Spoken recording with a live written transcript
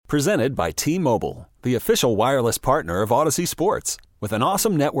Presented by T-Mobile, the official wireless partner of Odyssey Sports. With an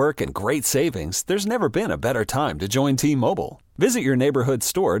awesome network and great savings, there's never been a better time to join T-Mobile. Visit your neighborhood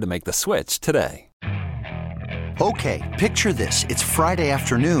store to make the switch today. Okay, picture this. It's Friday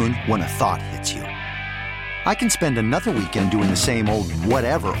afternoon when a thought hits you. I can spend another weekend doing the same old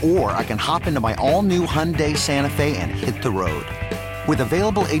whatever, or I can hop into my all-new Hyundai Santa Fe and hit the road. With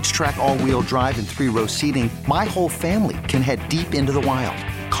available H-Track all-wheel drive and 3-row seating, my whole family can head deep into the wild.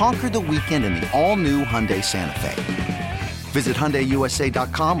 Conquer the weekend in the all-new Hyundai Santa Fe. Visit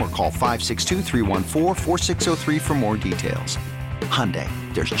HyundaiUSA.com or call 562-314-4603 for more details. Hyundai,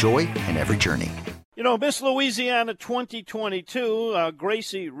 there's joy in every journey. You know, Miss Louisiana 2022,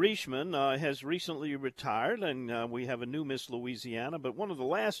 Gracie Reeshmann has recently retired, and we have a new Miss Louisiana. But one of the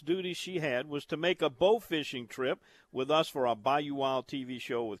last duties she had was to make a bow fishing trip with us for our Bayou Wild TV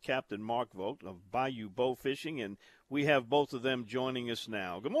show with Captain Mark Vogt of Bayou Bow Fishing, and we have both of them joining us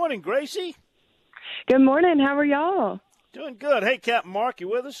now. Good morning, Gracie. Good morning. How are y'all? Doing good. Hey, Captain Mark, you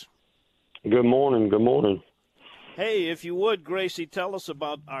with us? Good morning. Good morning. Hey, if you would, Gracie, tell us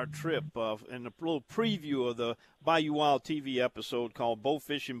about our trip and a little preview of the Bayou Wild TV episode called Bow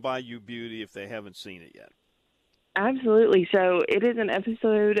Fishing Bayou Beauty, if they haven't seen it yet. Absolutely. So it is an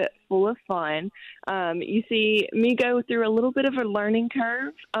episode full of fun. You see me go through a little bit of a learning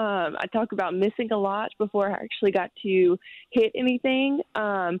curve. I talk about missing a lot before I actually got to hit anything.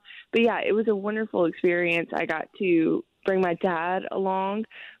 But, yeah, it was a wonderful experience. I got to bring my dad along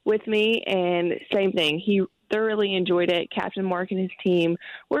with me, and same thing. He thoroughly enjoyed it. Captain Mark and his team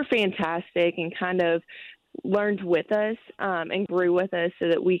were fantastic and kind of learned with us and grew with us so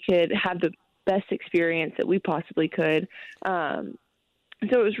that we could have the best experience that we possibly could. So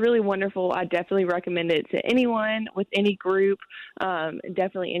it was really wonderful. I definitely recommend it to anyone with any group,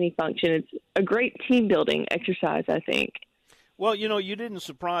 definitely any function. It's a great team building exercise, I think. Well, you know, you didn't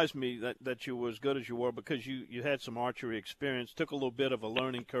surprise me that you were as good as you were because you had some archery experience, took a little bit of a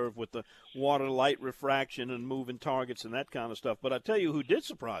learning curve with the water light refraction and moving targets and that kind of stuff. But I tell you who did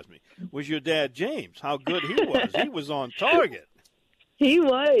surprise me was your dad, James, how good he was. He was on target. He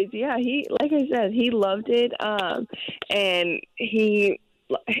was, yeah. He, like I said, he loved it. And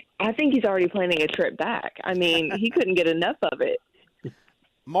I think he's already planning a trip back. I mean, he couldn't get enough of it.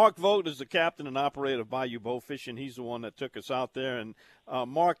 Mark Vogt is the captain and operator of Bayou Bow Fishing. He's the one that took us out there. And,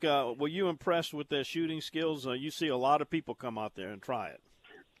 Mark, were you impressed with their shooting skills? You see a lot of people come out there and try it.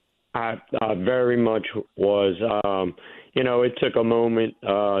 I very much was. You know, it took a moment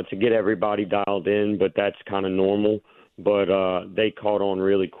to get everybody dialed in, but that's kind of normal. But they caught on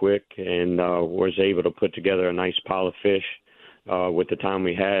really quick and was able to put together a nice pile of fish with the time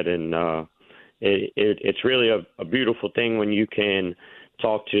we had. And it's really a beautiful thing when you can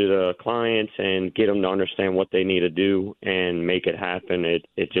talk to the clients and get them to understand what they need to do and make it happen. It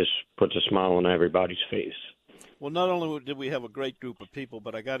just puts a smile on everybody's face. Well, not only did we have a great group of people,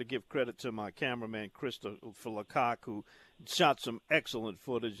 but I got to give credit to my cameraman, Christopher Lecoq, who shot some excellent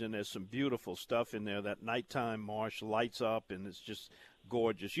footage, and there's some beautiful stuff in there. That nighttime marsh lights up, and it's just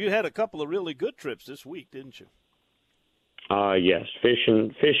gorgeous. You had a couple of really good trips this week, didn't you? Yes,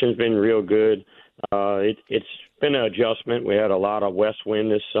 fishing's been real good. It's been an adjustment. We had a lot of west wind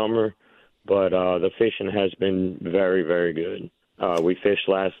this summer, but the fishing has been very, very good. We fished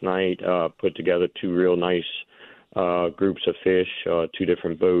last night, put together two real nice groups of fish, two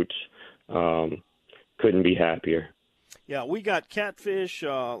different boats. Couldn't be happier. Yeah, we got catfish, a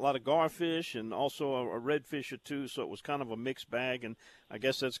lot of garfish, and also a redfish or two, so it was kind of a mixed bag, and I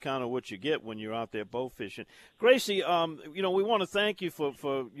guess that's kind of what you get when you're out there bow fishing. Gracie, you know, we want to thank you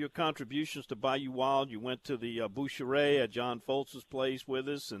for your contributions to Bayou Wild. You went to the Boucherie at John Foltz's place with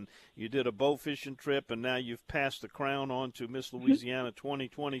us, and you did a bow fishing trip, and now you've passed the crown on to Miss Louisiana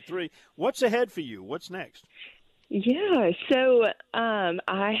 2023. What's ahead for you? What's next? Yeah, so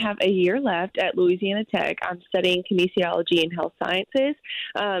I have a year left at Louisiana Tech. I'm studying kinesiology and health sciences.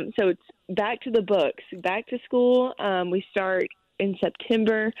 So it's back to the books, back to school. We start in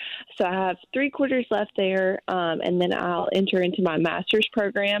September. So I have 3 quarters left there, and then I'll enter into my master's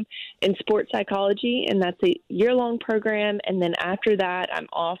program in sports psychology, and that's a year-long program. And then after that, I'm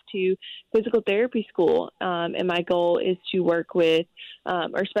off to physical therapy school, and my goal is to work with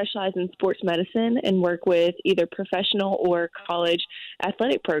or specialize in sports medicine and work with either professional or college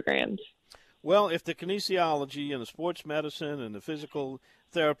athletic programs. Well, if the kinesiology and the sports medicine and the physical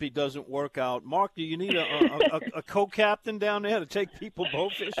therapy doesn't work out, Mark, do you need a co-captain down there to take people bow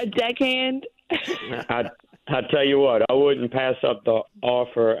fishing? A deckhand? I tell you what, I wouldn't pass up the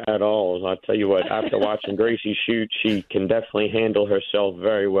offer at all. I tell you what, after watching Gracie shoot, she can definitely handle herself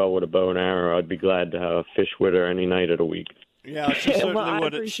very well with a bow and arrow. I'd be glad to fish with her any night of the week. Yeah, she certainly Well, I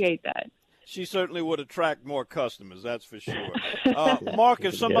would. appreciate that. She certainly would attract more customers, that's for sure. Mark,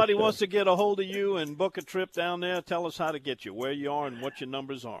 if somebody wants to get a hold of you and book a trip down there, tell us how to get you, where you are, and what your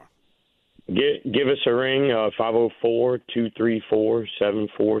numbers are. Give us a ring,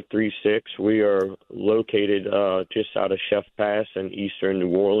 504-234-7436. We are located just out of Chef Pass in eastern New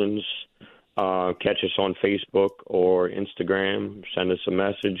Orleans. Catch us on Facebook or Instagram. Send us a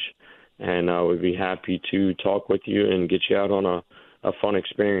message, and we'd be happy to talk with you and get you out on a fun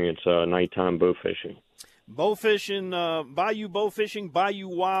experience, nighttime bow fishing. Bow fishing, Bayou bow fishing, Bayou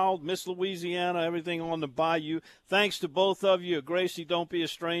Wild, Miss Louisiana, everything on the Bayou. Thanks to both of you. Gracie, don't be a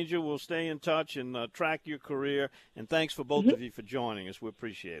stranger. We'll stay in touch and track your career. And thanks for both of you for joining us. We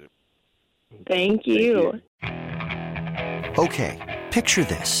appreciate it. Thank you. Okay, picture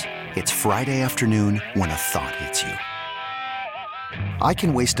this. It's Friday afternoon when a thought hits you. I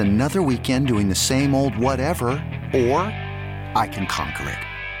can waste another weekend doing the same old whatever, or I can conquer it.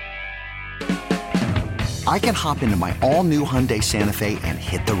 I can hop into my all-new Hyundai Santa Fe and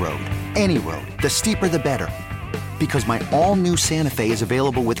hit the road. Any road. The steeper, the better. Because my all-new Santa Fe is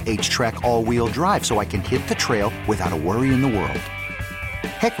available with H-Track all-wheel drive, so I can hit the trail without a worry in the world.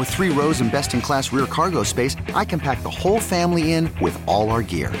 Heck, with 3 rows and best-in-class rear cargo space, I can pack the whole family in with all our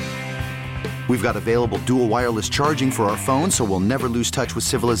gear. We've got available dual wireless charging for our phones, so we'll never lose touch with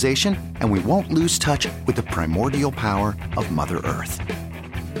civilization, and we won't lose touch with the primordial power of Mother Earth.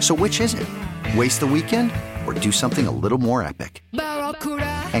 So which is it? Waste the weekend or do something a little more epic?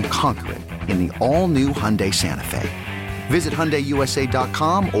 And conquer it in the all-new Hyundai Santa Fe. Visit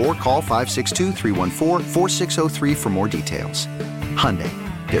HyundaiUSA.com or call 562-314-4603 for more details. Hyundai,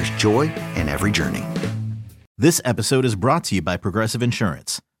 there's joy in every journey. This episode is brought to you by Progressive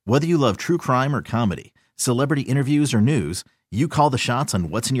Insurance. Whether you love true crime or comedy, celebrity interviews or news, you call the shots on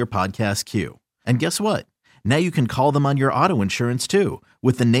what's in your podcast queue. And guess what? Now you can call them on your auto insurance too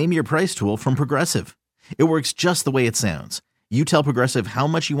with the Name Your Price tool from Progressive. It works just the way it sounds. You tell Progressive how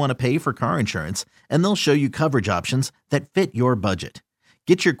much you want to pay for car insurance, and they'll show you coverage options that fit your budget.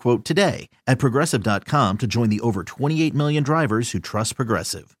 Get your quote today at Progressive.com to join the over 28 million drivers who trust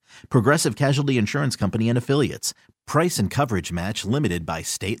Progressive. Progressive Casualty Insurance Company and Affiliates. Price and coverage match limited by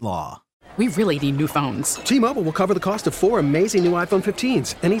state law. We really need new phones. T-Mobile will cover the cost of 4 amazing new iPhone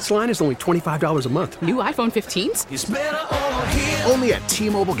 15s, and each line is only $25 a month. New iPhone 15s? It's better over here. Only at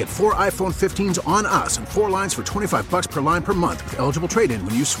T-Mobile, get 4 iPhone 15s on us and 4 lines for $25 per line per month with eligible trade-in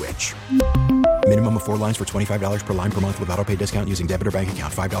when you switch. Minimum of 4 lines for $25 per line per month with autopay discount using debit or bank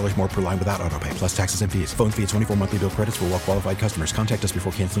account. $5 more per line without autopay, plus taxes and fees. Phone fee at 24 monthly bill credits for well-qualified customers. Contact us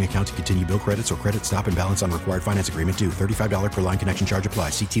before canceling account to continue bill credits or credit stop and balance on required finance agreement due. $35 per line connection charge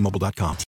applies. See T-Mobile.com.